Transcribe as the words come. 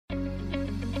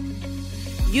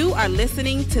You are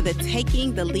listening to the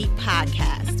Taking the Leap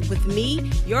podcast with me,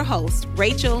 your host,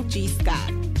 Rachel G.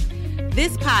 Scott.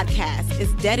 This podcast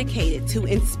is dedicated to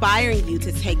inspiring you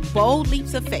to take bold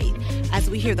leaps of faith as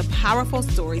we hear the powerful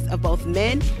stories of both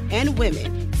men and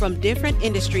women from different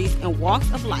industries and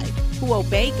walks of life who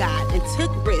obeyed God and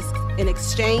took risks in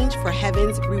exchange for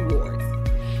heaven's rewards.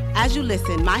 As you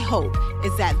listen, my hope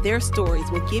is that their stories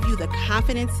will give you the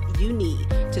confidence you need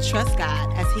to trust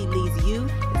God as He leads you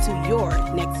into your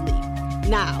next leap.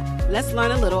 Now, let's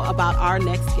learn a little about our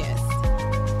next guest.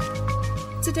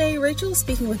 Today, Rachel is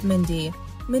speaking with Mindy.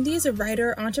 Mindy is a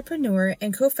writer, entrepreneur,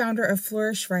 and co-founder of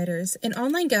Flourish Writers, an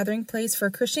online gathering place for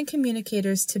Christian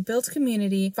communicators to build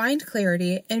community, find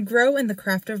clarity, and grow in the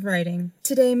craft of writing.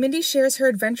 Today, Mindy shares her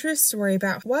adventurous story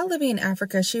about while living in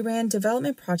Africa, she ran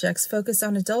development projects focused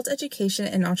on adult education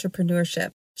and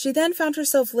entrepreneurship. She then found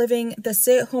herself living the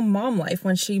stay-at-home mom life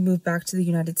when she moved back to the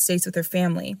United States with her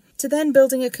family, to then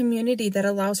building a community that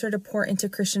allows her to pour into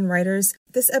Christian writers.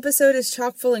 This episode is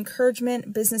chock full of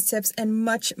encouragement, business tips, and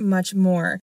much, much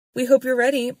more. We hope you're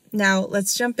ready. Now,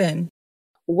 let's jump in.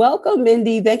 Welcome,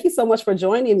 Mindy. Thank you so much for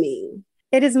joining me.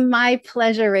 It is my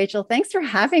pleasure, Rachel. Thanks for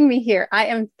having me here. I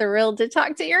am thrilled to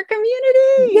talk to your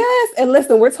community. Yes. And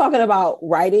listen, we're talking about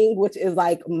writing, which is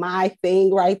like my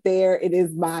thing right there. It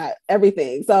is my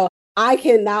everything. So I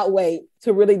cannot wait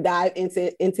to really dive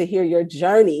into hear your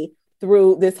journey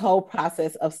through this whole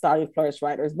process of starting Flourish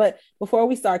Writers. But before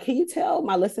we start, can you tell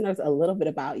my listeners a little bit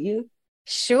about you?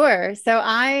 Sure. So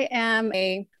I am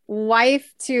a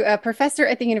wife to a professor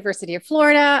at the University of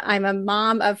Florida. I'm a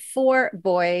mom of 4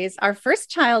 boys. Our first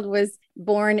child was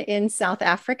born in South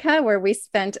Africa, where we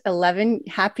spent 11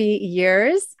 happy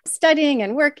years studying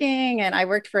and working. And I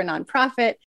worked for a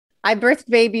nonprofit. I birthed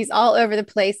babies all over the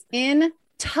place in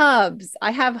tubs.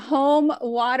 I have home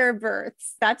water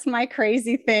births. That's my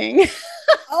crazy thing.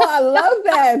 Oh, I love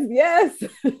that. Yes.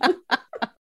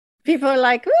 People are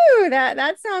like, ooh,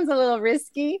 that sounds a little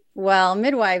risky. Well,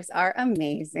 midwives are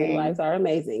amazing. Midwives are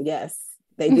amazing. Yes.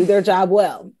 They do their job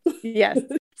well. Yes.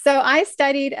 So I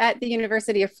studied at the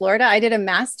University of Florida. I did a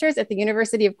master's at the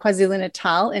University of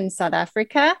KwaZulu-Natal in South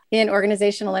Africa in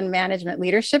organizational and management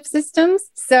leadership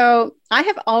systems. So I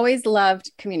have always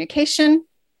loved communication.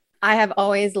 I have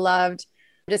always loved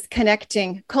just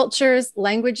connecting cultures,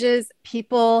 languages,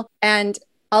 people, and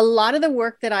a lot of the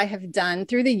work that I have done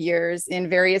through the years in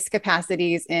various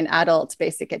capacities in adult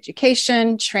basic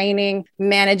education, training,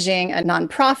 managing a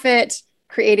nonprofit,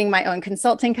 creating my own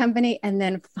consulting company, and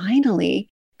then finally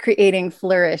creating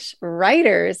Flourish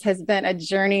Writers has been a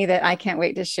journey that I can't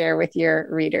wait to share with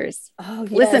your readers,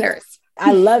 listeners.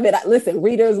 I love it. Listen,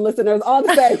 readers, listeners, all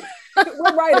the same.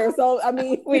 We're writers. So, I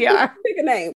mean, we are. Pick a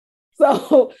name.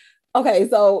 So, okay.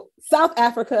 So South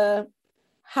Africa,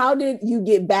 how did you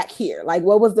get back here? Like,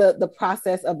 what was the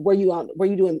process of were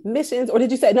you doing missions, or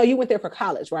did you say, no, you went there for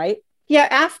college, right? Yeah.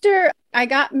 After I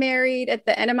got married at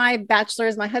the end of my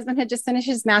bachelor's, my husband had just finished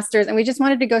his master's and we just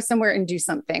wanted to go somewhere and do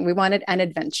something. We wanted an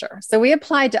adventure. So we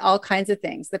applied to all kinds of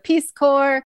things, the Peace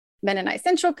Corps, Mennonite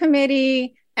Central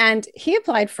Committee, and he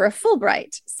applied for a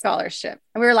Fulbright scholarship.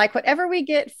 And we were like, whatever we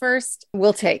get first,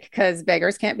 we'll take, because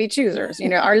beggars can't be choosers. You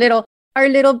know, our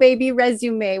little baby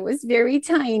resume was very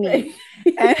tiny.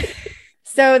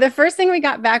 So the first thing we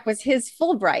got back was his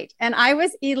Fulbright. And I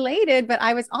was elated, but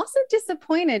I was also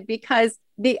disappointed because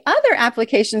the other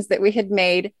applications that we had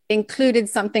made included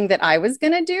something that I was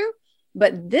going to do,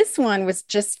 but this one was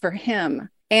just for him.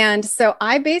 And so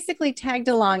I basically tagged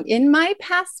along. In my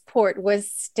passport was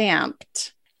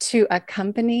stamped to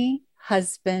accompany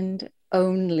husband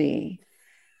only,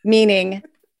 meaning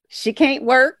she can't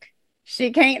work.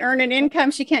 She can't earn an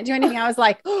income. She can't do anything. I was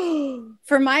like, oh,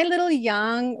 for my little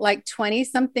young, like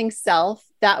 20-something self,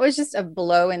 that was just a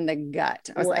blow in the gut.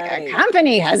 I was like,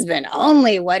 accompany husband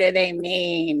only. What do they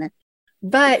mean?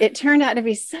 But it turned out to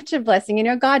be such a blessing. You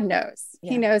know, God knows.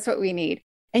 Yeah. He knows what we need.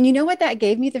 And you know what that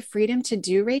gave me the freedom to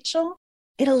do, Rachel?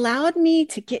 It allowed me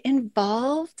to get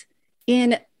involved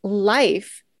in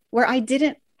life where I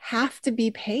didn't have to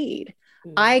be paid.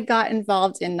 I got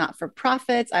involved in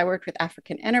not-for-profits. I worked with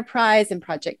African Enterprise and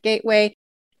Project Gateway.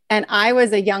 And I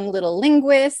was a young little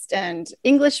linguist and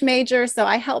English major. So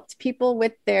I helped people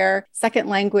with their second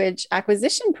language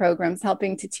acquisition programs,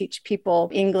 helping to teach people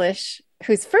English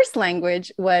whose first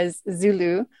language was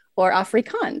Zulu or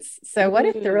Afrikaans. So what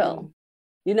a thrill.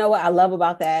 You know what I love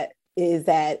about that is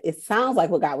that it sounds like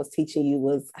what God was teaching you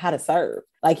was how to serve.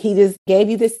 Like he just gave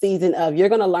you this season of you're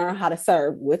going to learn how to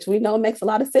serve, which we know makes a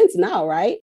lot of sense now,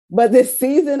 right? But this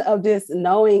season of just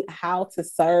knowing how to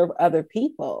serve other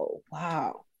people.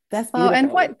 Wow. That's Oh, beautiful.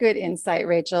 and what good insight,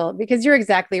 Rachel, because you're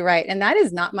exactly right. And that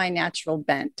is not my natural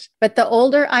bent. But the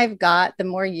older I've got, the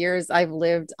more years I've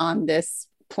lived on this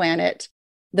planet,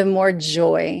 the more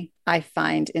joy I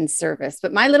find in service.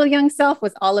 But my little young self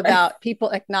was all about people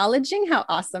acknowledging how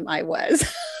awesome I was.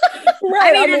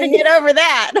 Right. I needed to get over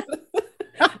that.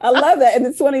 I love that. In the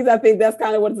 20s, I think that's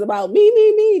kind of what it's about.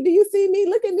 Me. Do you see me?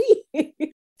 Look at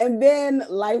me. And then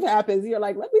life happens. You're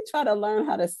like, let me try to learn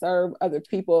how to serve other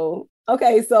people.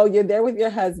 Okay, so you're there with your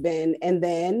husband, and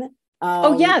then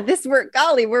oh yeah,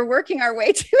 golly, we're working our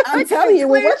way to I'm telling you,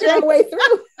 we're working our way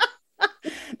through.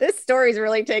 This story's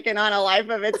really taken on a life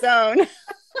of its own.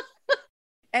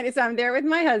 And so I'm there with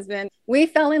my husband. We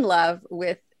fell in love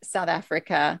with South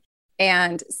Africa.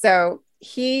 And so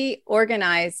he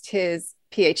organized his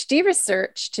PhD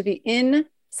research to be in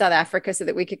South Africa so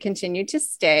that we could continue to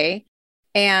stay.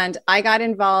 And I got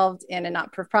involved in a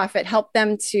not-for-profit, helped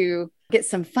them to get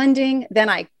some funding. Then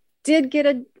I did get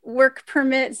a work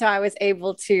permit, so I was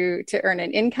able to earn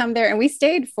an income there. And we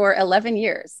stayed for 11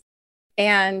 years.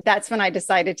 And that's when I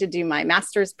decided to do my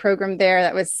master's program there.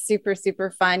 That was super,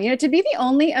 super fun. To be the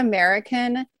only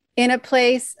American in a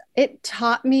place, it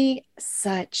taught me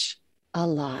such a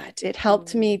lot. It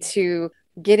helped me to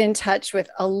get in touch with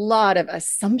a lot of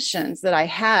assumptions that I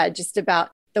had just about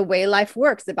the way life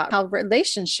works, about how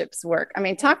relationships work. I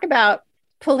mean, talk about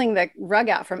pulling the rug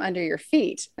out from under your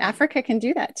feet. Africa can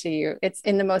do that to you. It's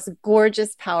in the most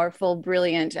gorgeous, powerful,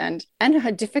 brilliant, and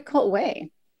a difficult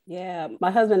way. Yeah,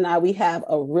 my husband and I, we have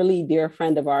a really dear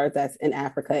friend of ours that's in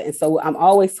Africa. And so I'm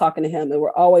always talking to him and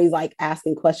we're always like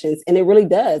asking questions. And it really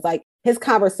does. Like his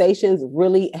conversations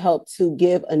really help to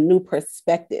give a new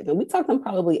perspective. And we talk to him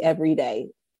probably every day.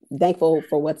 Thankful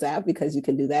for WhatsApp because you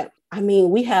can do that. I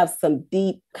mean, we have some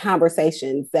deep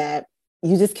conversations that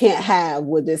you just can't have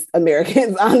with just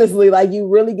Americans, honestly. Like you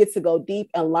really get to go deep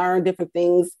and learn different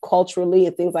things culturally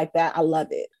and things like that. I love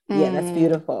it. Yeah, that's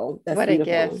beautiful. That's what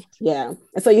beautiful. A gift. Yeah.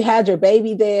 And so you had your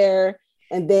baby there.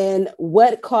 And then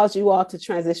what caused you all to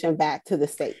transition back to the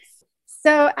States?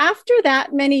 So after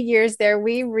that many years there,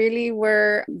 we really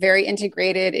were very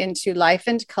integrated into life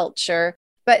and culture.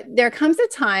 But there comes a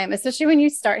time, especially when you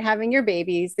start having your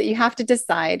babies, that you have to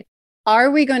decide,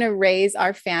 are we going to raise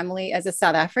our family as a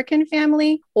South African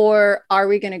family, or are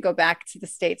we going to go back to the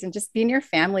States and just be near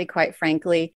family, quite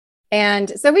frankly?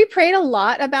 And so we prayed a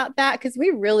lot about that because we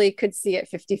really could see it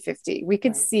 50-50. We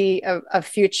could see a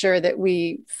future that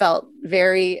we felt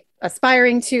very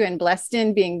aspiring to and blessed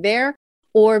in being there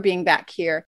or being back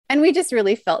here. And we just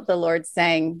really felt the Lord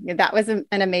saying, that was an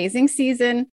amazing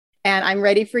season. And I'm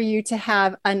ready for you to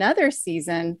have another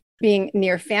season being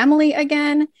near family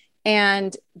again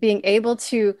and being able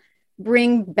to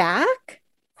bring back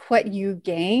what you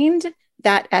gained,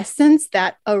 that essence,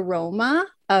 that aroma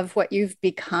of what you've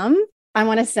become. I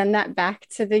want to send that back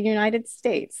to the United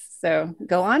States. So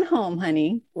go on home,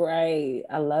 honey. Right.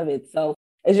 I love it. So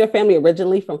is your family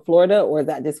originally from Florida, or is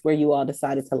that just where you all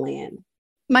decided to land?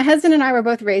 My husband and I were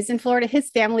both raised in Florida. His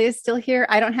family is still here.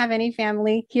 I don't have any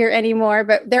family here anymore,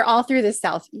 but they're all through the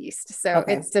Southeast. So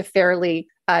It's a fairly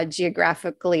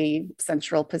geographically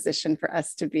central position for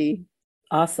us to be.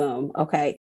 Awesome.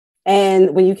 Okay.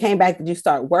 And when you came back, did you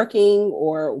start working,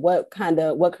 or what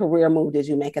career move did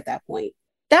you make at that point?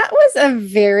 That was a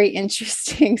very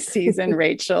interesting season,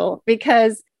 Rachel,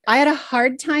 because I had a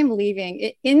hard time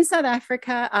leaving. In South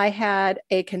Africa, I had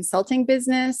a consulting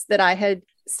business that I had.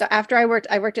 So after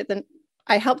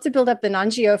I helped to build up the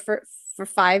non-geo for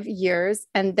 5 years.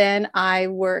 And then I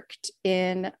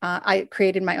I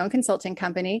created my own consulting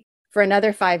company for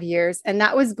another 5 years. And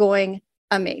that was going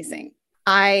amazing.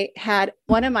 I had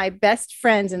one of my best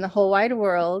friends in the whole wide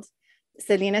world,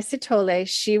 Selena Sitole.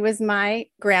 She was my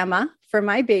grandma for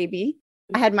my baby.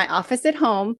 I had my office at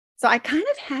home. So I kind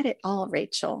of had it all,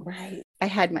 Rachel. Right. I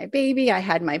had my baby. I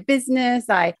had my business.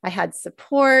 I had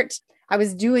support. I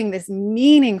was doing this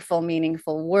meaningful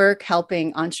work,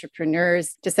 helping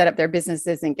entrepreneurs to set up their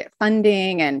businesses and get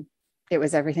funding. And it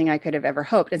was everything I could have ever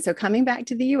hoped. And so coming back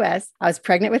to the US, I was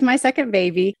pregnant with my second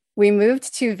baby. We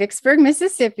moved to Vicksburg,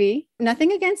 Mississippi.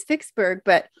 Nothing against Vicksburg,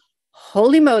 but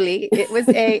holy moly, it was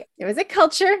a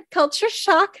culture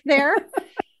shock there.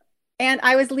 And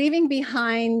I was leaving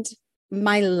behind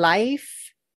my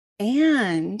life,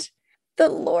 and the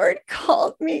Lord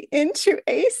called me into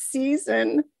a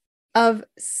season of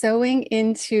sowing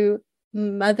into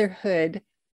motherhood.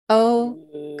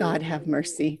 Oh, God have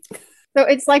mercy. So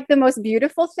it's like the most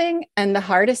beautiful thing and the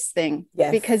hardest thing.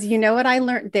 Yes. Because you know what I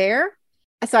learned there?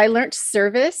 So I learned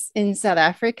service in South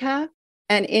Africa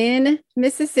and in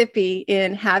Mississippi,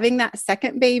 in having that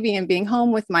second baby and being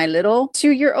home with my little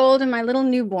 2-year-old and my little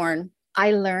newborn.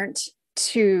 I learned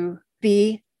to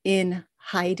be in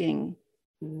hiding.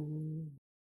 Mm.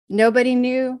 Nobody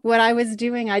knew what I was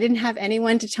doing. I didn't have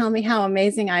anyone to tell me how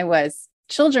amazing I was.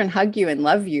 Children hug you and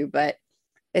love you, but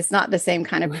it's not the same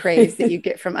kind of praise that you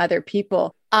get from other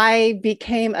people. I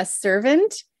became a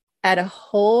servant at a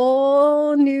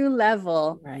whole new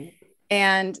level. Right.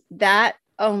 And that,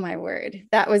 oh my word,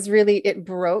 that was really, it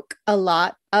broke a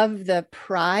lot of the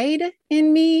pride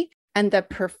in me and the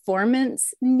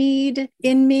performance need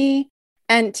in me.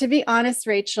 And to be honest,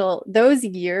 Rachel, those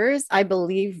years, I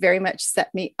believe, very much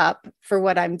set me up for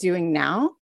what I'm doing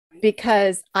now,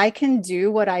 because I can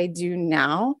do what I do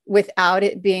now without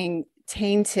it being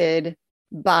tainted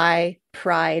by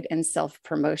pride and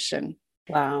self-promotion.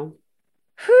 Wow.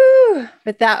 Whew.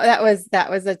 But that was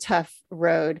a tough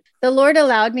road. The Lord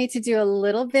allowed me to do a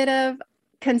little bit of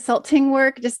consulting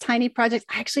work, just tiny projects.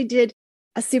 I actually did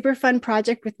a super fun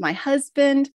project with my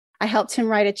husband. I helped him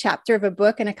write a chapter of a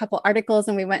book and a couple articles,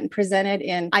 and we went and presented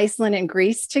in Iceland and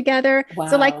Greece together. Wow.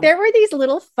 So like there were these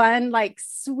little fun, like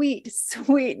sweet,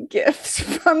 sweet gifts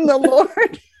from the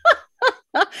Lord.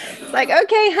 It's like,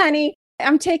 okay, honey,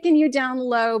 I'm taking you down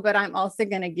low, but I'm also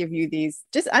going to give you these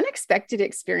just unexpected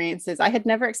experiences. I had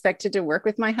never expected to work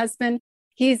with my husband.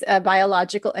 He's a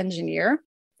biological engineer.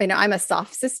 You know, I'm a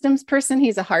soft systems person.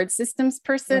 He's a hard systems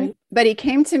person. Right. But he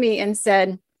came to me and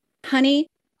said, honey,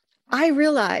 I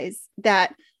realize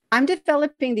that I'm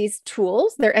developing these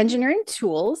tools. They're engineering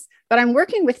tools, but I'm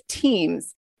working with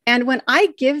teams. And when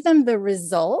I give them the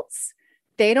results,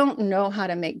 they don't know how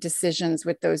to make decisions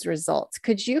with those results.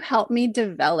 Could you help me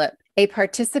develop a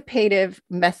participative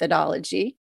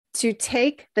methodology to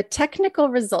take the technical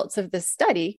results of the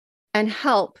study and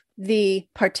help the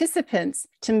participants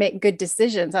to make good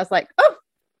decisions? I was like, oh,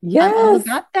 yes. I'm all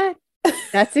about that.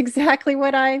 That's exactly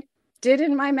what I did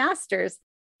in my master's.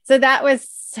 So that was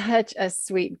such a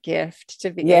sweet gift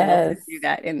to be able to do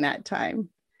that in that time.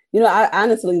 You know, I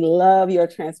honestly love your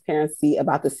transparency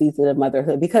about the season of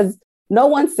motherhood, because no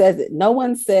one says it. No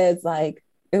one says like,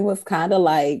 it was kind of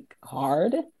like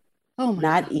hard, not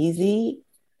God. Easy.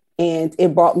 And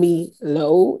it brought me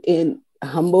low and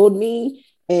humbled me.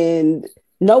 And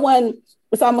no one,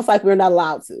 it's almost like we're not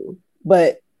allowed to,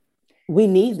 but we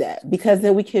need that, because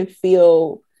then we can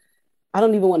feel, I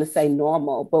don't even want to say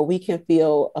normal, but we can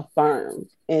feel affirmed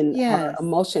in our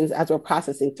emotions as we're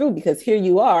processing through, because here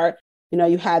you are, you know,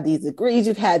 you have these degrees,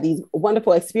 you've had these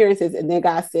wonderful experiences. And then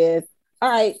God says, all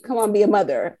right, come on, be a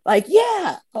mother. Like,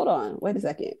 yeah, hold on, wait a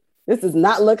second. This does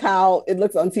not look how it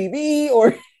looks on TV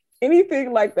or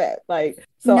anything like that. Like,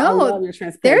 so no, I love your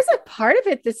transparency. There's a part of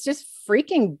it that's just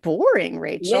freaking boring,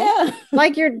 Rachel. Yeah.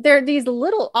 Like they're these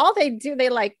little, all they do, they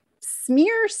like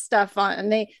smear stuff on,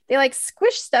 and they like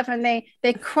squish stuff, and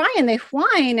they cry and they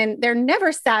whine, and they're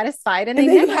never satisfied. And they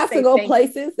then never you have to go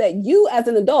places that you as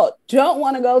an adult don't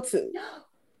want to go to. No.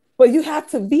 But you have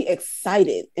to be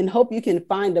excited and hope you can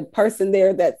find a person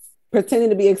there that's pretending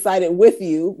to be excited with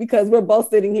you, because we're both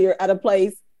sitting here at a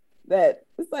place that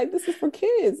it's like, this is for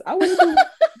kids. I want to do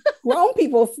grown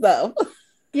people stuff.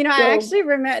 You know, I actually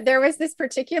remember there was this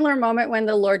particular moment when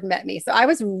the Lord met me. So I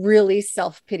was really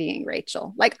self-pitying,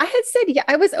 Rachel. Like I had said, yeah,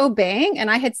 I was obeying and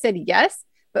I had said yes,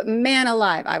 but man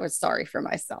alive, I was sorry for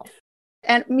myself.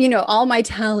 And, you know, all my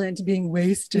talent being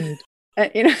wasted,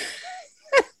 you know.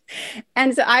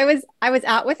 And so I was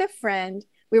out with a friend.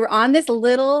 We were on this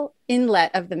little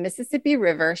inlet of the Mississippi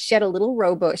River. She had a little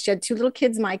rowboat. She had two little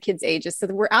kids, my kids' ages. So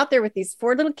we're out there with these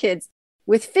four little kids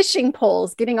with fishing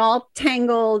poles, getting all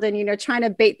tangled and, you know, trying to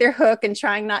bait their hook and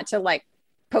trying not to like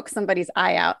poke somebody's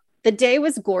eye out. The day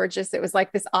was gorgeous. It was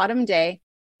like this autumn day,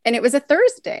 and it was a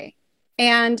Thursday.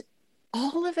 And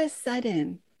all of a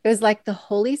sudden, it was like the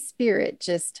Holy Spirit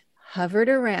just hovered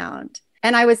around,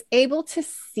 and I was able to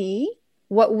see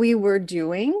what we were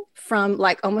doing from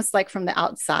like, almost like from the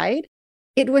outside.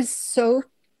 It was so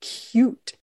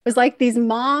cute. It was like these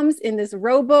moms in this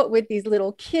rowboat with these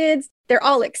little kids. They're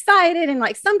all excited, and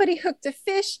like somebody hooked a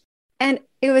fish. And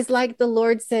it was like the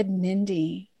Lord said,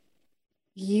 Mindy,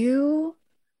 you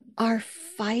are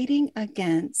fighting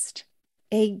against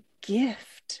a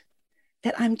gift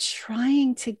that I'm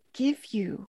trying to give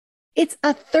you. It's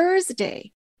a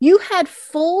Thursday. You had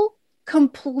full,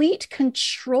 complete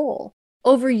control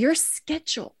over your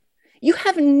schedule. You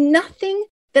have nothing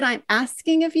that I'm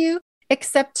asking of you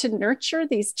except to nurture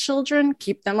these children,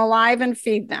 keep them alive, and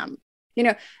feed them. You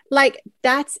know, like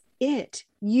that's it.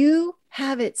 You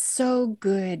have it so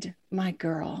good, my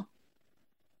girl.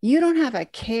 You don't have a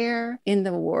care in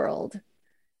the world.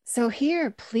 So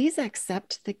here, please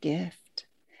accept the gift.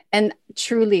 And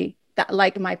truly, that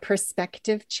like my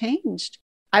perspective changed.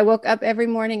 I woke up every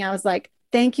morning. I was like,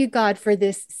 thank you, God, for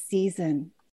this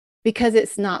season. because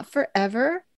it's not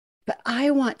forever, but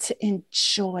I want to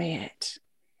enjoy it.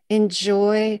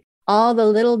 Enjoy all the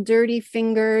little dirty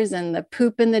fingers and the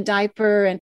poop in the diaper.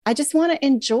 And I just want to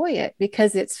enjoy it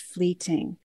because it's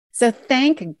fleeting. So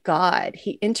thank God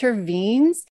he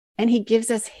intervenes and he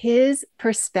gives us his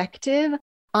perspective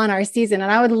on our season.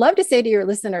 And I would love to say to your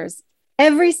listeners,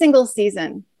 every single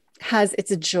season has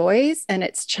its joys and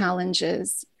its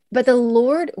challenges, but the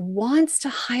Lord wants to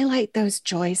highlight those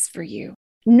joys for you.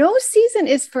 No season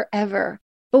is forever.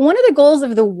 But one of the goals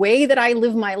of the way that I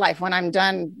live my life when I'm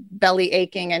done belly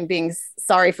aching and being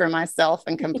sorry for myself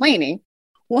and complaining,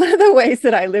 one of the ways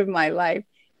that I live my life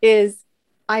is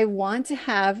I want to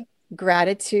have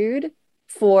gratitude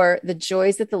for the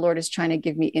joys that the Lord is trying to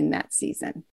give me in that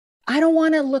season. I don't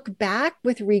want to look back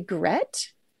with regret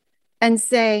and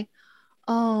say,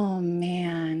 oh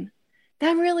man,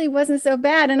 that really wasn't so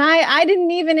bad. And I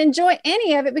didn't even enjoy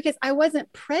any of it because I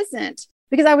wasn't present,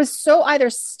 because I was so either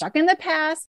stuck in the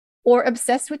past or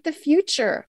obsessed with the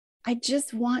future. I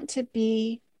just want to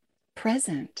be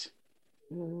present.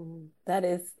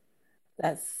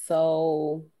 That's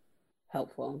so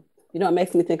helpful. You know, it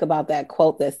makes me think about that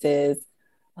quote that says,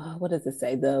 what does it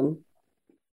say? The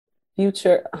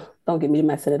future, don't get me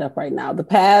messing it up right now. The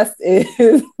past is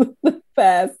the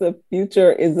past, the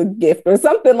future is a gift or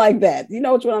something like that. You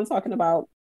know what I'm talking about?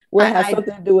 Where it has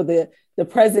something to do with the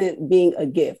present being a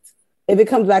gift. If it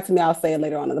comes back to me, I'll say it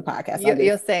later on in the podcast.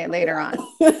 You'll say it later on.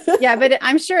 Yeah, but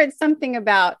I'm sure it's something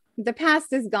about the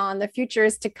past is gone, the future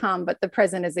is to come, but the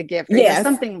present is a gift. Yeah,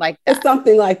 something like that. It's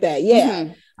something like that. Yeah.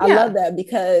 Mm-hmm. I love that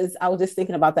because I was just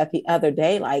thinking about that the other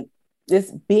day, like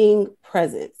just being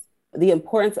present, the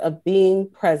importance of being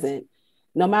present,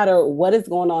 no matter what is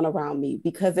going on around me,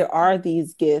 because there are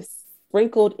these gifts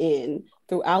sprinkled in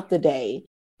throughout the day.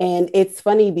 And it's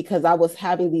funny because I was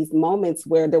having these moments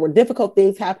where there were difficult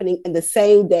things happening in the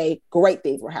same day, great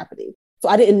things were happening. So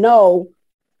I didn't know,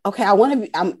 okay, I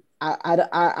want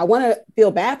to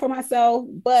feel bad for myself,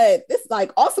 but this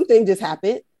like awesome thing just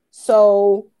happened.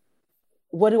 So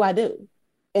what do I do?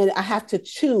 And I have to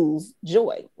choose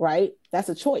joy, right? That's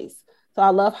a choice. So I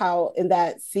love how in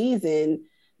that season,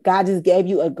 God just gave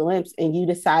you a glimpse and you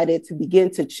decided to begin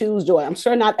to choose joy. I'm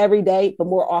sure not every day, but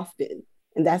more often.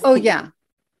 And that's yeah.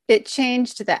 It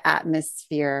changed the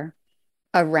atmosphere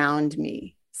around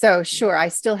me. So sure, I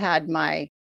still had my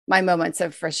moments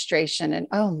of frustration and,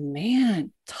 oh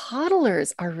man,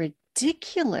 toddlers are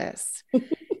ridiculous.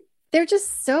 They're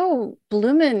just so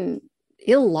bloomin'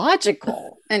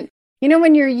 illogical. And, you know,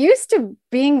 when you're used to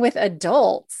being with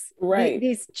adults, right?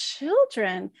 These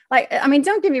children, like, I mean,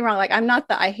 don't get me wrong. Like, I'm not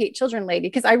the I hate children lady,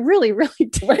 because I really, really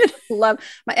did love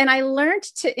and I learned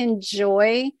to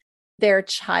enjoy their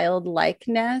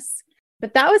childlikeness.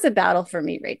 But that was a battle for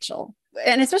me, Rachel.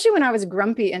 And especially when I was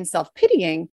grumpy and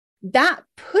self-pitying, that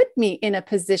put me in a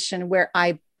position where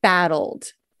I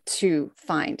battled to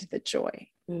find the joy.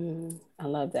 I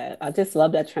love that. I just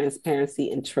love that transparency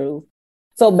and truth.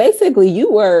 So basically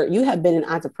you have been an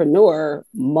entrepreneur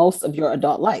most of your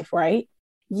adult life, right?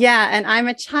 Yeah. And I'm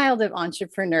a child of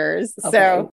entrepreneurs. Okay.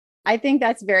 So I think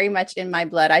that's very much in my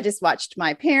blood. I just watched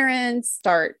my parents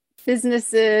start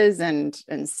businesses and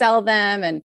sell them.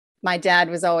 And my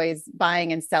dad was always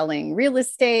buying and selling real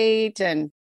estate.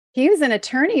 And he was an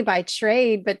attorney by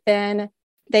trade, but then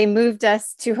they moved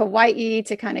us to Hawaii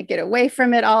to kind of get away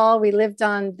from it all. We lived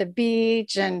on the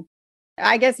beach, and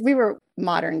I guess we were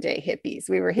modern day hippies.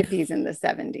 We were hippies in the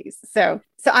 70s. So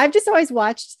I've just always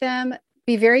watched them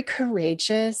be very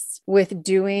courageous with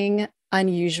doing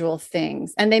unusual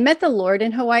things. And they met the Lord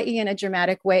in Hawaii in a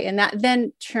dramatic way. And that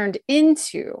then turned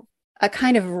into a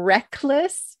kind of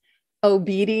reckless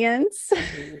obedience,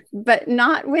 but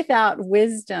not without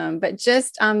wisdom, but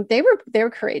just, they were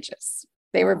courageous.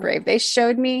 They were brave. They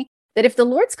showed me that if the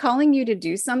Lord's calling you to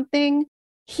do something,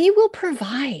 he will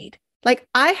provide. Like,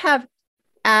 I have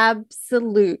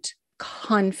absolute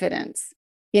confidence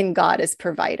in God as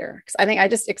provider. Because I think I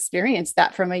just experienced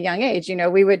that from a young age. You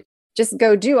know, we would just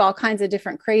go do all kinds of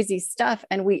different crazy stuff,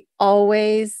 and we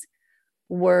always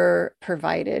were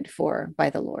provided for by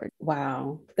the Lord.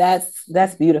 Wow.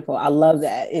 That's beautiful. I love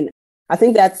that. And I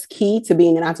think that's key to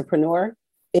being an entrepreneur,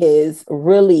 is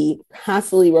really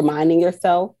constantly reminding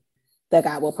yourself that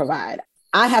God will provide.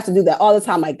 I have to do that all the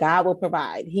time. Like, God will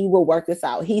provide. He will work this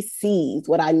out. He sees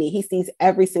what I need. He sees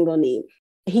every single need.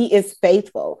 He is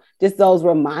faithful. Just those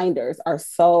reminders are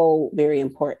so very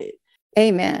important.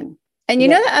 Amen. And you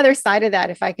know, the other side of that,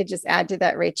 if I could just add to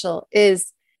that, Rachel,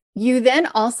 is you then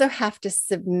also have to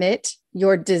submit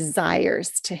your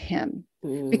desires to him,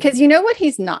 because you know what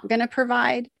he's not going to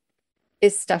provide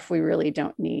is stuff we really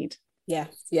don't need. Yeah.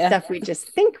 Stuff we just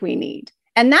think we need.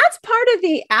 And that's part of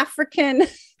the African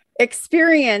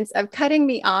experience of cutting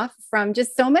me off from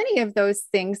just so many of those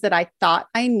things that I thought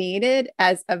I needed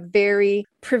as a very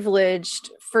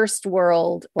privileged first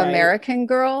world American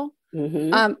girl.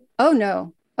 Oh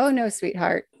no,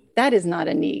 sweetheart, that is not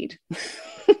a need.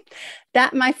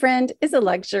 That, my friend, is a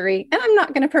luxury. And I'm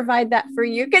not going to provide that for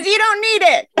you because you don't need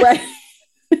it. Right.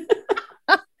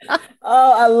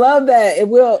 Oh, I love that.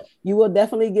 You will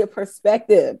definitely get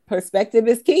perspective. Perspective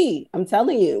is key. I'm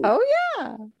telling you. Oh,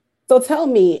 yeah. So tell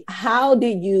me, how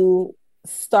did you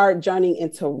start journeying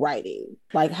into writing?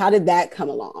 Like, how did that come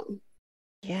along?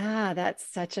 Yeah, that's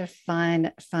such a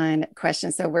fun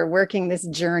question. So we're working this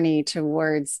journey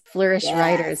towards Flourish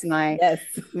Writers,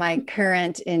 my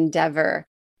current endeavor.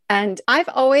 And I've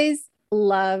always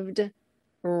loved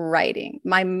writing.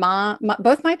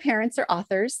 Both my parents are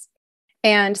authors.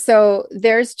 And so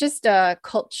there's just a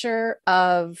culture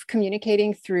of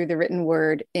communicating through the written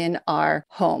word in our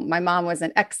home. My mom was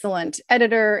an excellent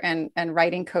editor and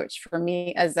writing coach for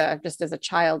me as a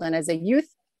child and as a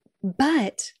youth.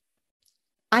 But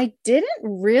I didn't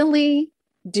really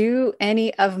do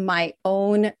any of my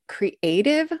own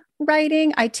creative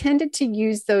writing. I tended to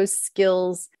use those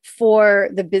skills for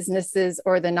the businesses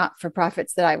or the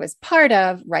not-for-profits that I was part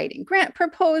of, writing grant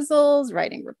proposals,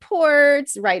 writing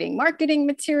reports, writing marketing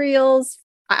materials.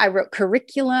 I wrote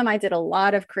curriculum. I did a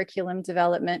lot of curriculum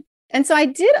development. And so I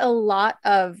did a lot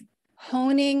of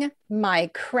honing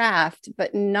my craft,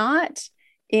 but not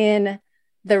in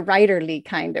the writerly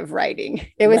kind of writing.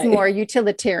 It was more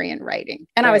utilitarian writing.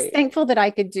 And I was thankful that I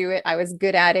could do it. I was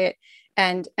good at it.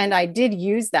 And I did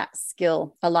use that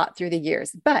skill a lot through the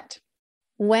years. But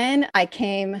when I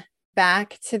came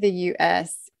back to the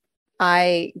US,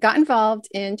 I got involved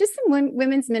in just some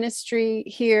women's ministry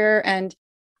here. And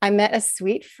I met a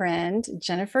sweet friend,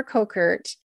 Jennifer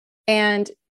Kokert, and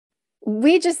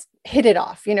we just hit it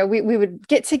off. You know, we would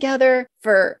get together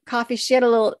for coffee. She had a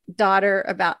little daughter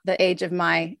about the age of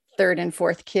my third and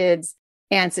fourth kids.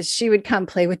 And so she would come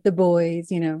play with the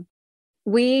boys, you know.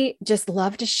 We just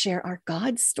love to share our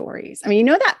God stories. I mean, you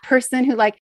know, that person who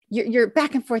like, you're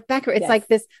back and forth. It's like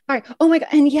this. All right. Oh my God.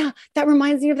 And yeah, that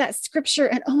reminds me of that scripture.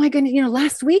 And oh my goodness, you know,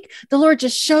 last week, the Lord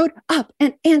just showed up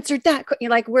and answered that.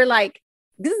 Like, we're like,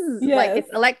 this is like,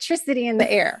 it's electricity in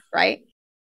the air. Right.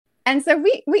 And so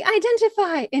we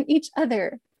identify in each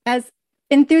other as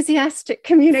enthusiastic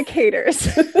communicators.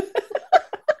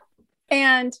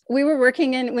 And we were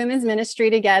working in women's ministry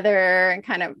together and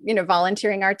kind of, you know,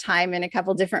 volunteering our time in a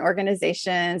couple different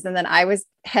organizations. And then I was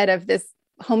head of this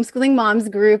homeschooling moms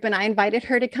group, and I invited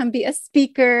her to come be a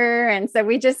speaker. And so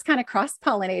we just kind of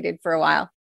cross-pollinated for a while.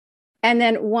 And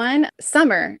then one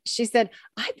summer, she said,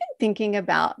 I've been thinking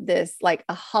about this, like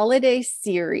a holiday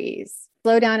series,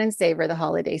 Slow Down and Savor the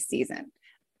Holiday Season.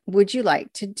 Would you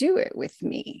like to do it with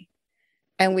me?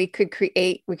 And we could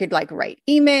like write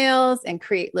emails and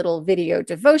create little video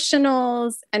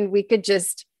devotionals. And we could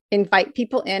just invite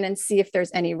people in and see if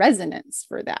there's any resonance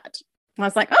for that. And I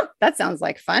was like, oh, that sounds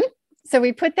like fun. So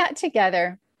we put that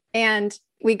together and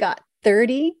we got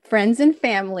 30 friends and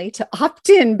family to opt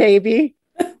in, baby.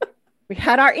 We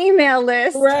had our email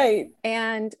list. Right.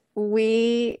 And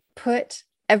we put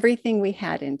everything we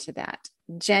had into that.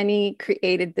 Jenny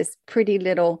created this pretty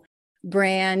little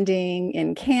branding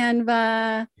in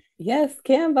Canva. Yes,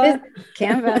 Canva.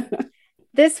 Canva.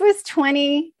 This was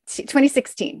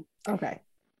 2016. Okay.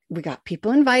 We got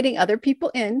people inviting other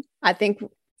people in. I think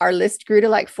our list grew to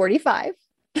like 45.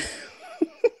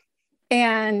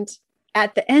 And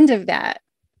at the end of that,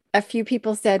 a few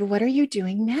people said, what are you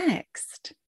doing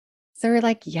next? So we're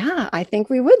like, yeah, I think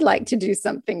we would like to do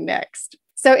something next.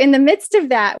 So in the midst of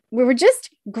that, we were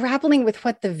just grappling with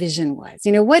what the vision was.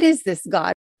 You know, what is this,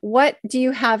 God? What do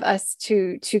you have us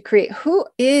to create? Who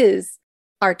is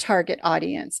our target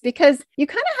audience? Because you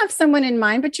kind of have someone in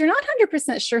mind, but you're not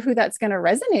 100% sure who that's going to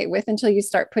resonate with until you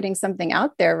start putting something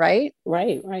out there, right?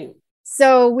 Right.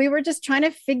 So we were just trying to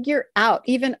figure out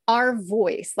even our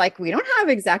voice. Like, we don't have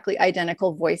exactly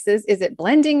identical voices. Is it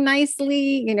blending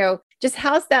nicely? You know, just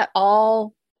how's that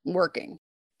all working?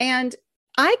 And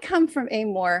I come from a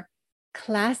more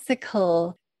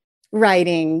classical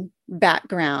writing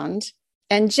background.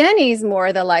 And Jenny's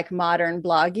more the like modern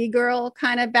bloggy girl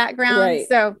kind of background. Right.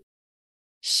 So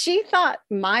she thought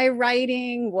my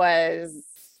writing was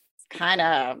kind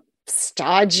of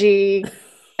stodgy.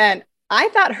 And I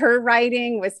thought her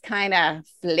writing was kind of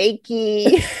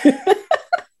flaky.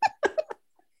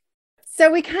 So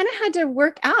we kind of had to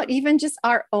work out even just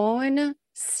our own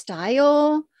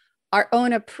style, our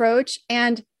own approach,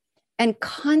 and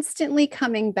constantly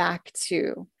coming back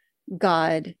to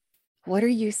God, what are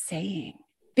you saying?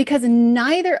 because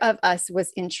neither of us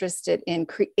was interested in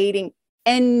creating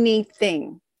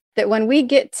anything that when we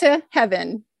get to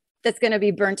heaven, that's going to be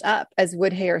burnt up as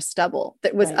wood, hay, or stubble,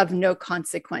 that was of no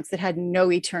consequence, that had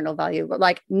no eternal value. But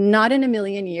like, not in a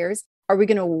million years are we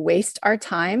going to waste our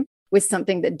time with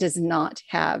something that does not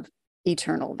have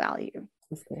eternal value.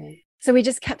 Okay. So we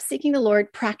just kept seeking the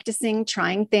Lord, practicing,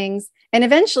 trying things. And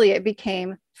eventually it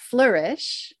became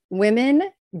Flourish, Women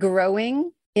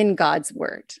Growing in God's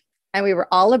Word. And we were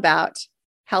all about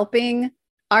helping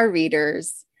our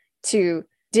readers to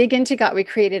dig into God. We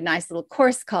created a nice little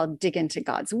course called Dig Into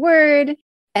God's Word.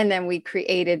 And then we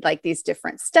created like these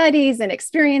different studies and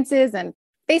experiences and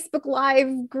Facebook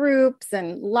Live groups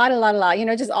and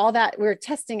just all that. We were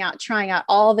testing out, trying out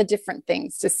all the different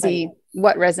things to see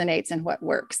what resonates and what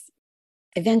works.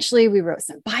 Eventually we wrote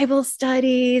some Bible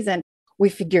studies and we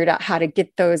figured out how to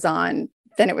get those on.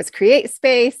 Then it was Create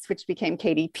Space, which became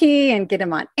KDP, and get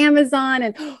them on Amazon.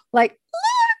 And like,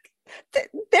 look,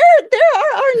 there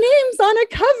are our names on a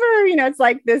cover. It's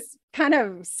like this kind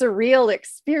of surreal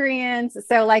experience.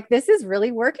 So like, this is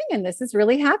really working and this is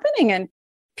really happening. And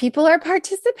people are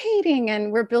participating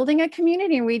and we're building a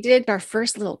community. And we did our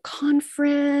first little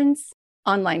conference,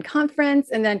 online conference.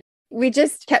 And then we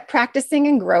just kept practicing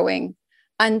and growing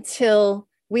until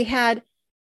we had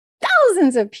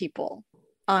thousands of people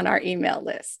on our email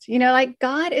list. Like,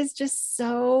 God is just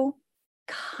so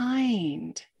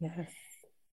kind. Yes.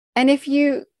 And if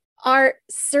you are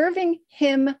serving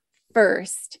him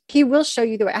first, he will show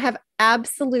you the way. I have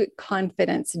absolute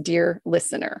confidence, dear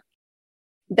listener,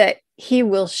 that he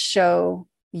will show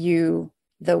you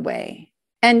the way.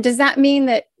 And does that mean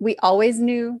that we always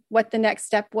knew what the next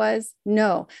step was?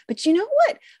 No. But you know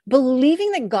what?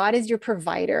 Believing that God is your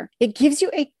provider, it gives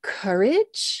you a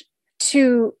courage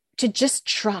to just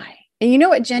try. And you know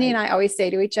what Jenny and I always say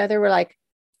to each other? We're like,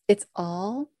 it's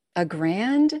all a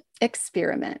grand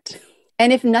experiment.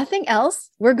 And if nothing else,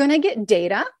 we're going to get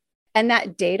data, and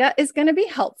that data is going to be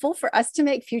helpful for us to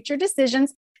make future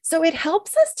decisions. So it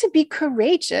helps us to be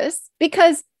courageous,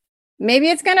 because maybe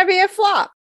it's going to be a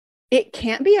flop. It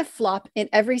can't be a flop in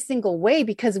every single way,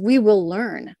 because we will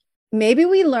learn. Maybe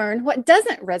we learn what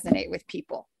doesn't resonate with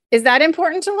people. Is that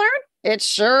important to learn? It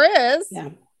sure is. Yeah,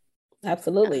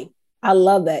 absolutely. I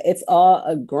love that. It's all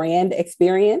a grand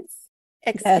experience.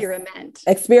 Experiment.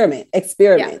 Yes.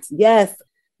 Experiment. Yeah. Yes.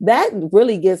 That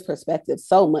really gives perspective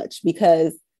so much,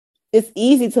 because it's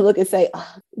easy to look and say,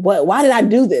 why did I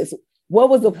do this? What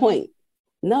was the point?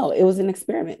 No, it was an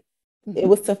experiment. Mm-hmm. It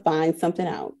was to find something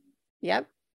out. Yep.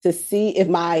 To see if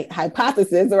my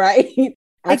hypothesis, right,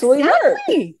 actually worked.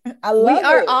 I love it. We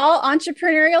are all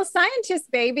entrepreneurial scientists,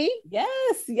 baby.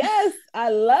 Yes. I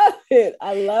love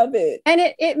it. And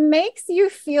it makes you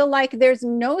feel like there's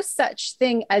no such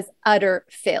thing as utter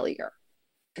failure.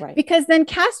 Right. Because then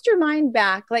cast your mind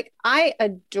back. Like, I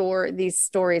adore these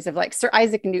stories of like Sir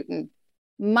Isaac Newton.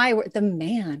 The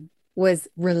man was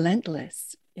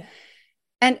relentless. Yeah.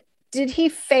 And did he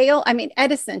fail? I mean,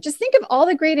 Edison, just think of all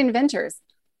the great inventors.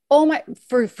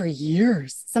 For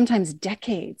years, sometimes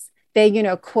decades, they,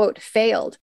 quote,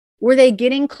 failed. Were they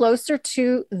getting closer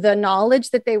to the knowledge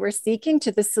that they were seeking,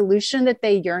 to the solution that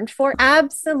they yearned for?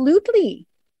 Absolutely.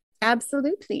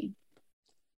 Absolutely.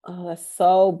 Oh, that's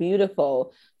so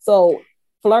beautiful. So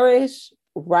Flourish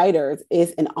Writers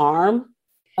is an arm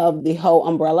of the whole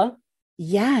umbrella?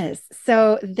 Yes.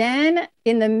 So then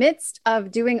in the midst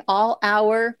of doing all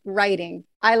our writing,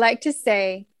 I like to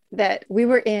say that we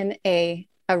were in a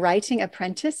writing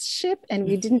apprenticeship and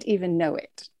we didn't even know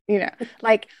it.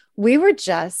 Like, we were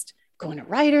just going to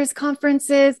writers'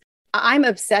 conferences. I'm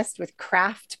obsessed with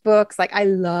craft books. Like, I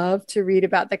love to read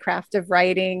about the craft of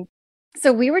writing.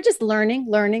 So we were just learning.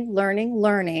 We were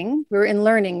in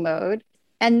learning mode.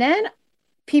 And then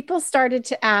people started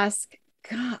to ask,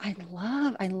 God,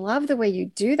 I love the way you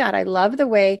do that. I love the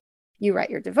way you write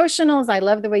your devotionals. I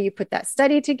love the way you put that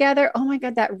study together. Oh my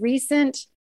God, that recent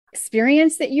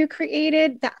experience that you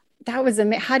created, that was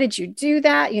amazing. How did you do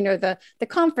that? The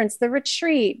conference, the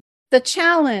retreat, the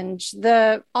challenge,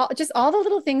 just all the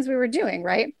little things we were doing,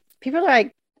 right? People are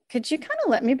like, could you kind of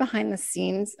let me behind the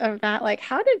scenes of that? Like,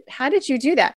 how did you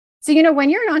do that? So, when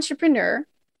you're an entrepreneur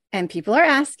and people are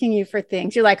asking you for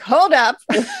things, you're like, hold up.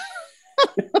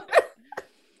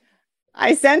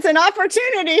 I sense an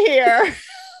opportunity here.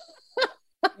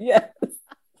 Yes.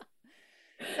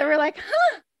 So we're like,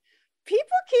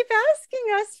 people keep asking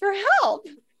us for help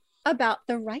about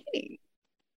the writing.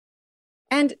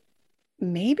 And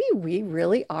maybe we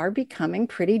really are becoming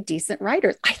pretty decent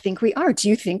writers. I think we are. Do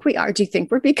you think we are? Do you think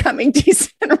we're becoming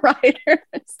decent writers?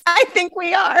 I think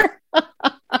we are.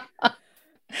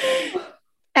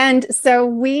 And so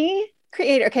we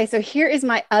Creator. Okay, so here is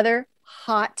my other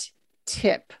hot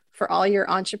tip for all your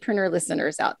entrepreneur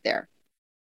listeners out there.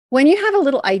 When you have a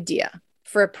little idea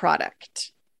for a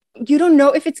product, you don't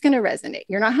know if it's going to resonate.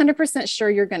 You're not 100% sure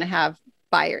you're going to have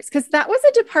buyers, because that was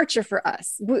a departure for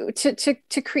us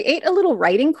to create a little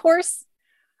writing course.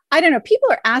 I don't know. People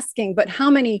are asking, but how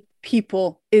many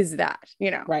people is that?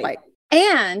 Right. Like,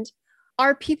 and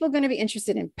are people going to be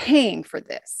interested in paying for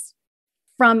this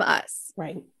from us?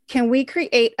 Right. Can we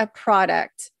create a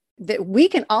product that we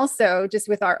can also, just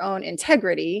with our own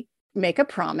integrity, make a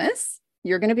promise?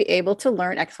 You're going to be able to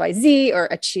learn XYZ or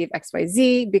achieve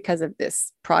XYZ because of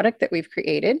this product that we've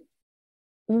created.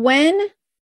 When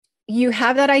you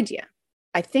have that idea,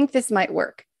 I think this might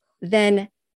work, then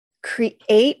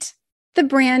create the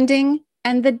branding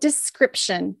and the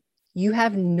description. You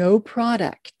have no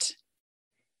product.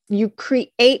 You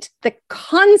create the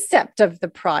concept of the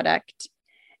product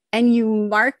and you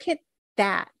market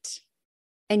that,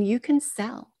 and you can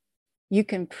sell. You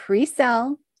can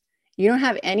pre-sell. You don't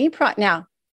have any Now,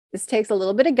 this takes a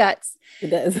little bit of guts. It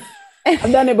does.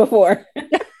 I've done it before.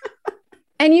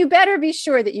 And you better be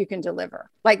sure that you can deliver.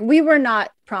 Like, we were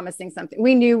not promising something.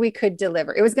 We knew we could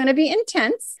deliver. It was going to be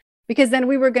intense because then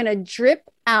we were going to drip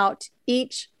out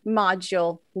each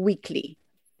module weekly.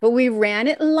 But we ran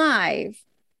it live.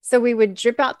 So we would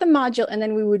drip out the module and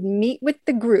then we would meet with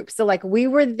the group. So like, we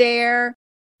were there,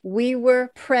 we were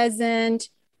present.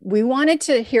 We wanted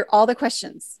to hear all the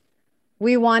questions.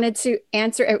 We wanted to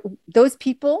answer. Those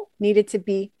people needed to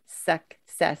be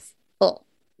successful.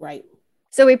 Right.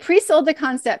 So we pre-sold the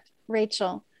concept,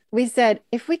 Rachel. We said,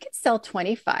 if we could sell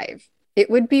 25, it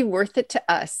would be worth it to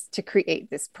us to create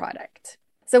this product.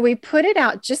 So we put it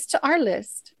out just to our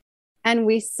list and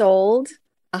we sold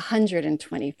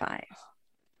 125.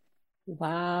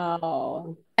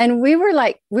 Wow. And we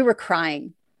were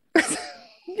crying.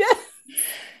 Yes.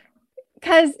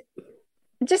 Because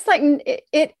just like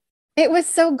it was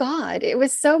so God, it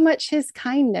was so much his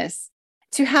kindness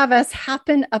to have us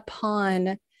happen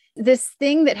upon this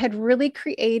thing that had really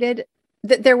created,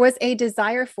 that there was a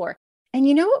desire for. And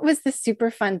you know what was the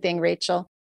super fun thing, Rachel?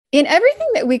 In everything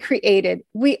that we created,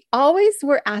 we always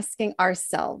were asking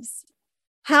ourselves,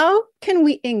 how can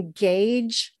we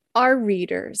engage our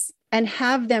readers and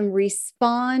have them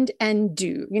respond and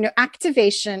do?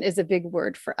 Activation is a big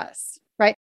word for us,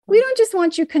 right? We don't just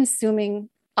want you consuming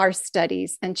our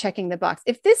studies and checking the box.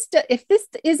 If this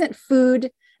isn't food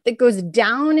that goes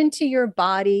down into your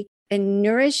body and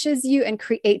nourishes you and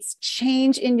creates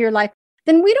change in your life,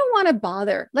 then we don't want to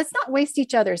bother. Let's not waste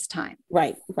each other's time.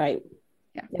 Right.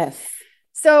 Yeah. Yes.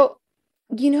 So,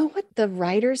 you know what the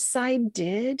writer's side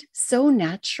did so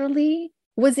naturally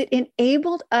was it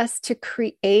enabled us to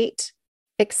create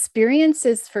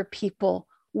experiences for people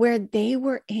where they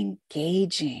were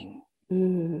engaging.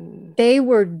 They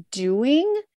were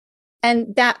doing,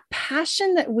 and that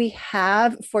passion that we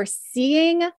have for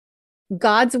seeing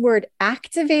God's word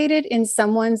activated in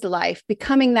someone's life,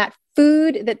 becoming that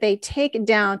food that they take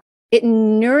down, it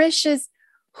nourishes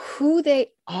who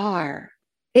they are.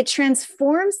 It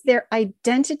transforms their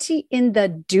identity in the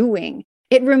doing.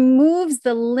 It removes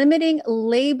the limiting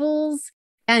labels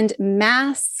and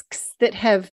masks that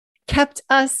have kept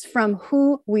us from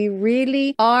who we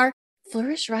really are.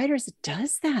 Flourish Writers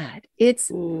does that. It's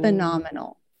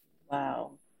phenomenal.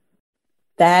 Wow.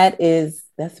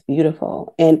 That's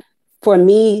beautiful. And for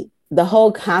me, the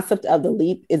whole concept of the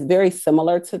leap is very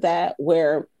similar to that,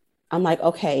 where I'm like,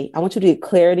 okay, I want you to get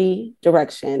clarity,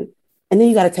 direction, and then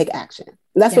you got to take action.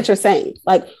 And that's what you're saying.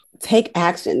 Like, take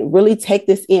action, really take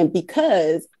this in,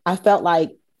 because I felt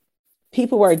like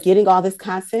people were getting all this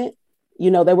content,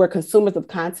 they were consumers of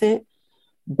content,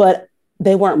 but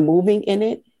they weren't moving in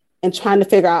it and trying to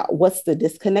figure out what's the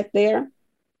disconnect there.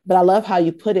 But I love how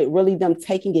you put it, really them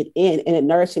taking it in and it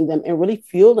nourishing them and really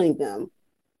fueling them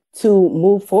to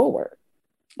move forward.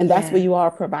 And that's what you are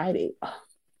providing.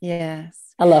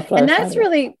 Yes. I love Flourish.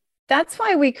 And that's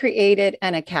why we created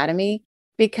an academy,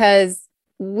 because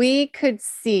we could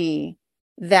see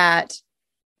that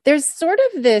there's sort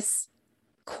of this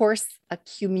course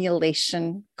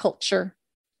accumulation culture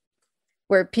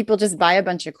where people just buy a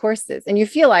bunch of courses and you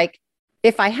feel like,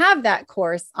 if I have that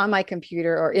course on my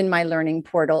computer or in my learning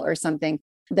portal or something,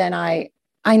 then I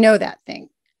know that thing.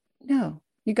 No,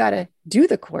 you got to do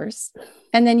the course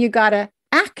and then you got to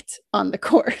act on the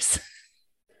course.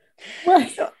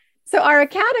 Right. So our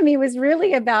academy was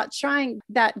really about trying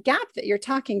that gap that you're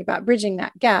talking about, bridging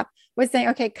that gap, was saying,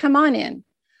 okay, come on in.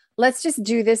 Let's just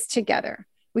do this together.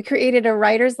 We created a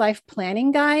writer's life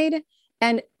planning guide,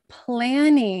 and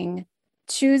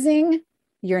choosing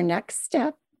your next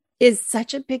step is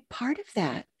such a big part of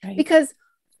that. Right. Because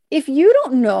if you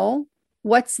don't know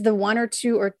what's the 1 or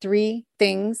 2 or 3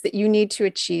 things that you need to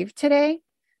achieve today,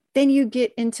 then you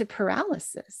get into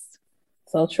paralysis.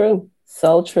 So true.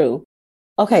 So true.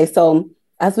 Okay. So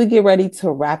as we get ready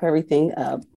to wrap everything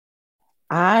up,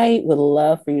 I would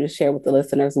love for you to share with the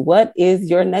listeners, what is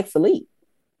your next leap?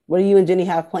 What do you and Jenny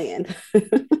have planned?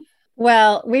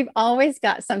 Well, we've always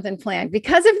got something planned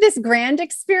because of this grand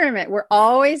experiment. We're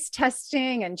always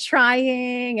testing and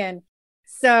trying. And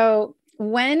so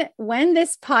when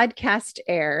this podcast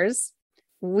airs,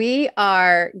 we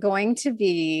are going to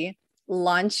be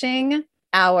launching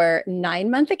our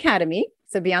 9-month academy.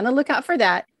 So be on the lookout for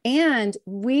that. And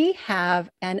we have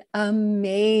an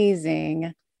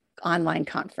amazing online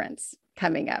conference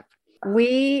coming up.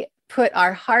 We put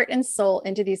our heart and soul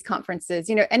into these conferences.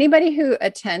 You know, anybody who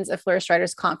attends a Flourish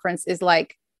Writers conference is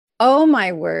like, oh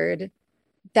my word,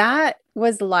 that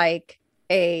was like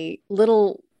a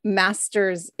little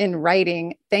master's in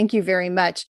writing. Thank you very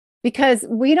much. Because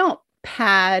we don't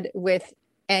pad with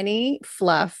any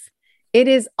fluff. It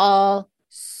is all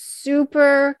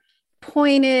super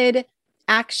pointed,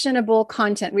 actionable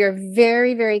content. We are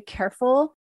very, very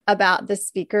careful about the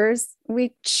speakers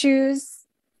we choose.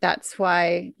 That's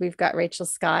why we've got Rachel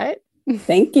Scott.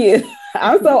 Thank you.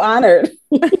 I'm so honored.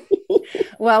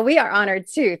 Well, we are honored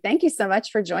too. Thank you so much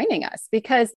for joining us,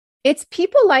 because it's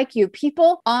people like you,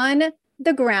 people on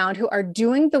the ground who are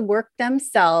doing the work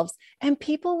themselves, and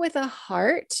people with a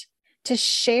heart to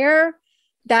share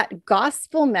that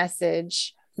gospel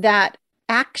message, that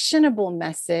actionable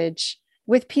message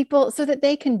with people so that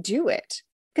they can do it.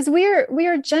 Because we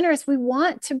are generous. We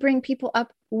want to bring people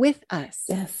up with us.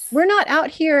 Yes. We're not out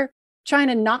here trying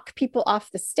to knock people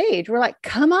off the stage. We're like,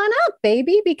 come on up,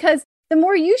 baby, because the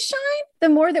more you shine, the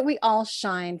more that we all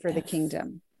shine for the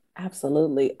kingdom.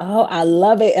 Absolutely. Oh, I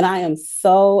love it. And I am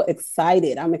so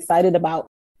excited. I'm excited about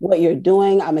what you're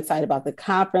doing. I'm excited about the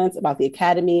conference, about the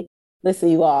academy. Listen,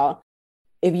 you all,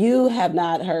 if you have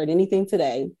not heard anything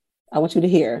today, I want you to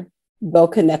hear, go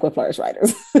connect with Flourish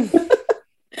Writers.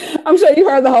 I'm sure you've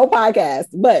heard the whole podcast,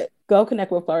 but go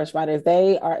connect with Flourish Writers.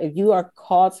 They are, if you are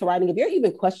called to writing, if you're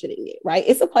even questioning it, right?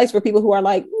 It's a place for people who are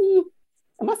like,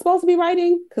 am I supposed to be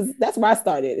writing? Because that's where I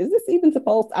started. Is this even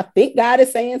supposed? I think God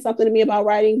is saying something to me about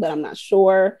writing, but I'm not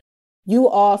sure. You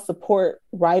all support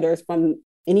writers from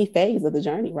any phase of the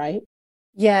journey, right?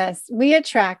 Yes, we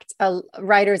attract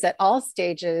writers at all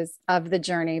stages of the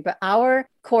journey, but our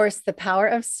course, The Power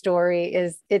of Story,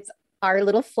 it's our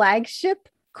little flagship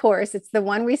course. It's the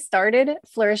one we started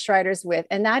Flourish Writers with.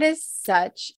 And that is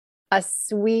such a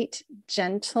sweet,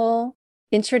 gentle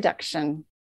introduction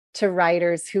to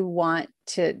writers who want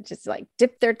to just like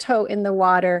dip their toe in the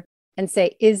water and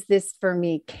say, is this for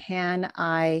me? Can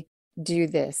I do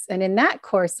this? And in that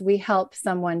course, we help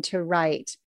someone to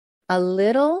write a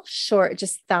little short,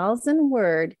 just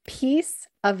 1,000-word piece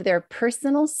of their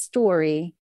personal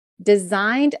story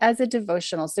designed as a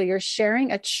devotional. So you're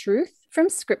sharing a truth from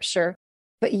scripture,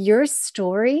 but your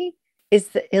story is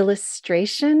the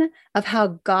illustration of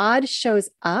how God shows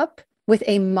up with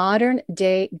a modern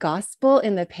day gospel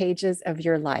in the pages of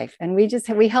your life. And we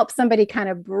help somebody kind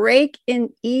of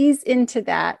ease into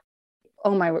that.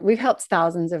 Oh my word, we've helped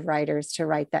thousands of writers to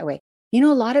write that way. You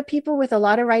know, a lot of people with a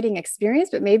lot of writing experience,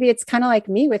 but maybe it's kind of like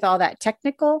me with all that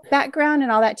technical background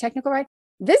and all that technical writing.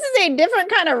 This is a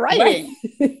different kind of writing.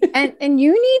 Right. and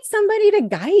you need somebody to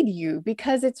guide you,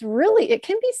 because it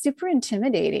can be super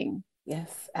intimidating.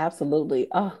 Yes, absolutely.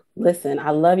 Oh, listen,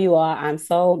 I love you all. I'm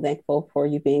so thankful for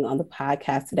you being on the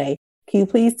podcast today. Can you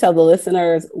please tell the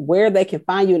listeners where they can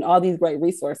find you and all these great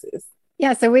resources?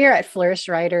 Yeah, so we are at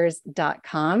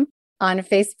flourishwriters.com. On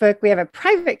Facebook, we have a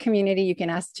private community. You can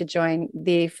ask to join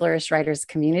the Flourish Writers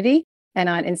community, and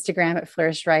on Instagram at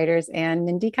Flourish Writers and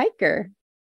Mindy Kiker.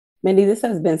 Mindy, this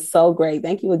has been so great.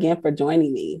 Thank you again for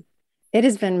joining me. It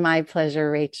has been my pleasure,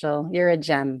 Rachel. You're a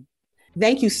gem.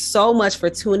 Thank you so much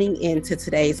for tuning in to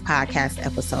today's podcast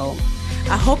episode.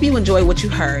 I hope you enjoyed what you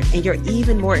heard and you're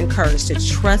even more encouraged to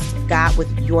trust God with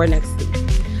your next leap.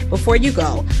 Before you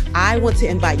go, I want to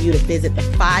invite you to visit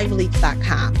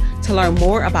the5leaps.com to learn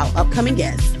more about upcoming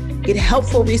guests, get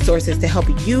helpful resources to help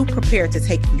you prepare to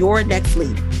take your next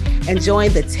leap, and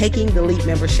join the Taking the Leap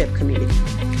membership community.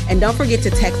 And don't forget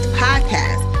to text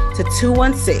podcast to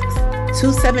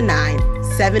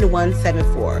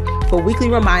 216-279-7174 for weekly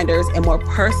reminders and more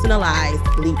personalized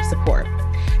leap support.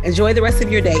 Enjoy the rest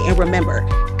of your day. And remember,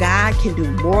 God can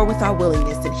do more with our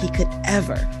willingness than he could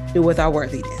ever do with our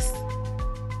worthiness.